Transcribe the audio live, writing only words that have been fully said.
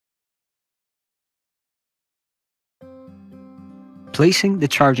Placing the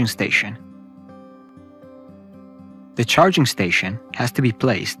charging station. The charging station has to be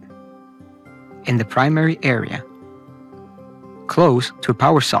placed in the primary area, close to a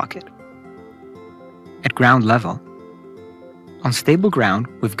power socket, at ground level, on stable ground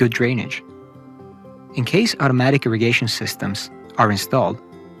with good drainage. In case automatic irrigation systems are installed,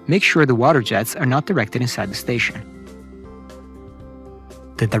 make sure the water jets are not directed inside the station.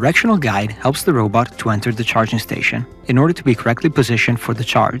 The directional guide helps the robot to enter the charging station in order to be correctly positioned for the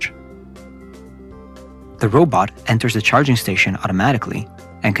charge. The robot enters the charging station automatically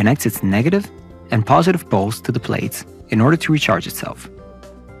and connects its negative and positive poles to the plates in order to recharge itself.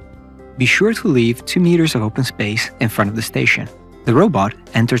 Be sure to leave 2 meters of open space in front of the station. The robot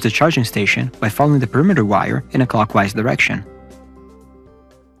enters the charging station by following the perimeter wire in a clockwise direction.